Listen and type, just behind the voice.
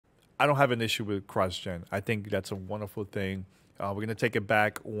I don't have an issue with cross-gen. I think that's a wonderful thing. We're going to take it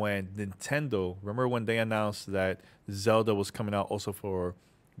back when Nintendo, remember when they announced that Zelda was coming out also for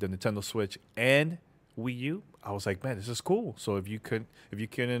the Nintendo Switch and Wii U? I was like, man, this is cool. So if you couldn't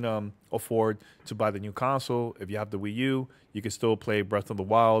afford to buy the new console, if you have the Wii U, you can still play Breath of the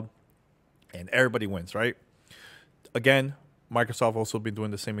Wild, and everybody wins, right? Again, Microsoft also been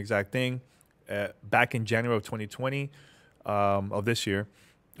doing the same exact thing. Back in January of 2020 of this year,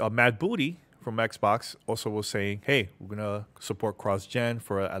 Matt Booty from Xbox also was saying, "Hey, we're gonna support cross-gen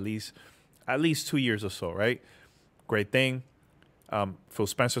for at least 2 years or so, right?" Great thing. Phil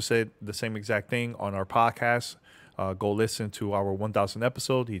Spencer said the same exact thing on our podcast. Go listen to our 1,000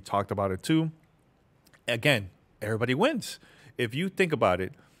 episode. He talked about it too. Again, everybody wins. If you think about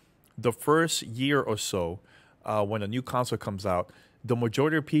it, the first year or so, when a new console comes out, the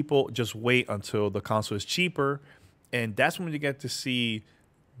majority of people just wait until the console is cheaper, and that's when you get to see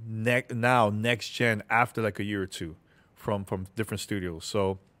next gen after like a year or two from different studios.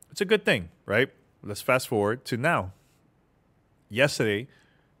 So it's a good thing, right? Let's fast forward to now. Yesterday,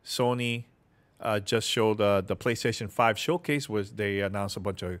 Sony just showed the PlayStation 5 showcase, was they announced a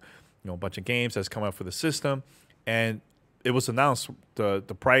bunch of games that's coming out for the system, and it was announced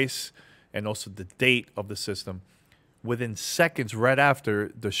the price and also the date of the system. Within seconds, right after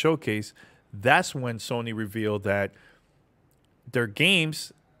the showcase, that's when Sony revealed that their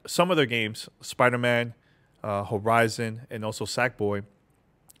games, some of their games, Spider-Man, Horizon, and also Sackboy,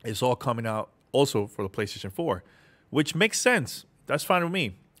 is all coming out also for the PlayStation 4, which makes sense. That's fine with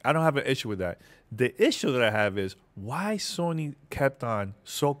me. I don't have an issue with that. The issue that I have is why Sony kept on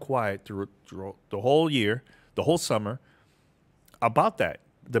so quiet through the whole year, the whole summer, about that.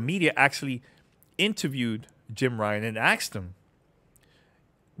 The media actually interviewed Jim Ryan and asked him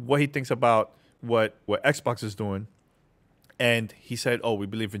what he thinks about what Xbox is doing. And he said, "Oh, we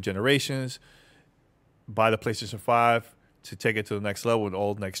believe in generations. Buy the PlayStation 5 to take it to the next level with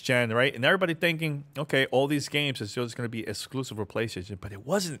all next gen," right? And everybody thinking, okay, all these games is just going to be exclusive for PlayStation, but it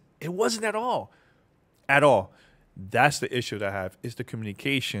wasn't. It wasn't at all. At all. That's the issue that I have, is the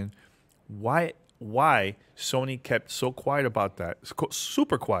communication. Why Sony kept so quiet about that?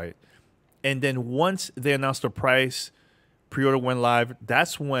 Super quiet. And then once they announced the price, pre-order went live,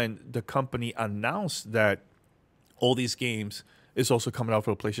 that's when the company announced that all these games is also coming out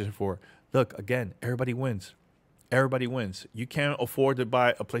for the PlayStation 4. Look, again, everybody wins. Everybody wins. You can't afford to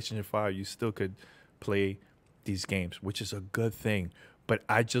buy a PlayStation 5. You still could play these games, which is a good thing. But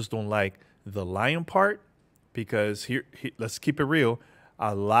I just don't like the lying part, because here let's keep it real.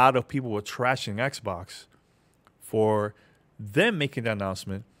 A lot of people were trashing Xbox for them making the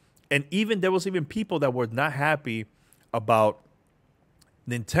announcement. And even there was even people that were not happy about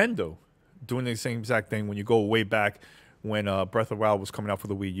Nintendo doing the same exact thing. When you go way back when Breath of the Wild was coming out for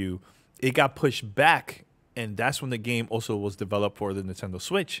the Wii U, it got pushed back, and that's when the game also was developed for the Nintendo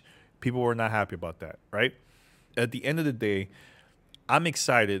Switch. People were not happy about that, right? At the end of the day, I'm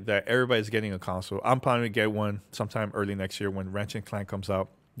excited that everybody's getting a console. I'm planning to get one sometime early next year when Ratchet and Clank comes out.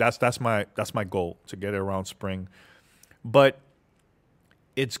 That's my goal, to get it around spring. But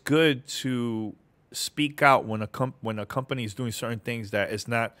it's good to speak out when a company is doing certain things that is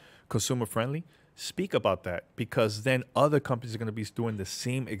not consumer friendly. Speak about that, because then other companies are going to be doing the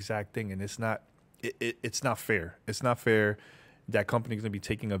same exact thing, and it's not fair. It's not fair that companies are going to be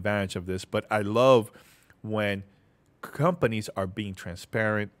taking advantage of this. But I love when companies are being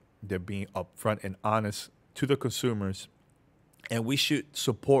transparent, they're being upfront and honest to the consumers, and we should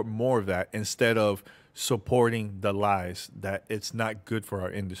support more of that instead of supporting the lies that it's not good for our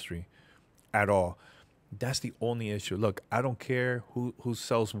industry at all. That's the only issue. Look, I don't care who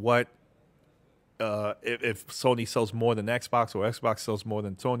sells what. If Sony sells more than Xbox or Xbox sells more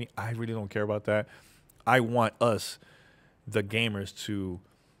than Sony, I really don't care about that. I want us, the gamers, to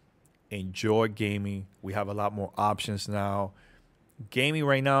enjoy gaming. We have a lot more options now. Gaming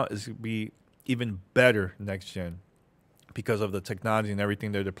right now is going to be even better next gen because of the technology and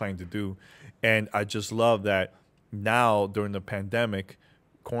everything that they're planning to do. And I just love that now during the pandemic,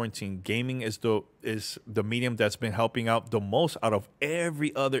 quarantine, gaming is the medium that's been helping out the most out of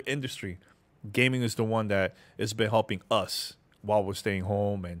every other industry. Gaming is the one that has been helping us while we're staying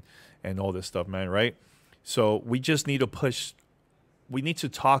home and all this stuff, man, right? So we just need to push. We need to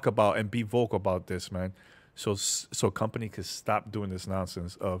talk about and be vocal about this, man. So company can stop doing this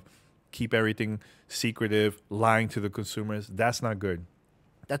nonsense of keep everything secretive, lying to the consumers. That's not good.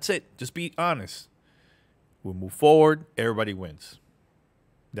 That's it. Just be honest. We'll move forward. Everybody wins.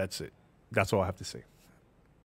 That's it. That's all I have to say.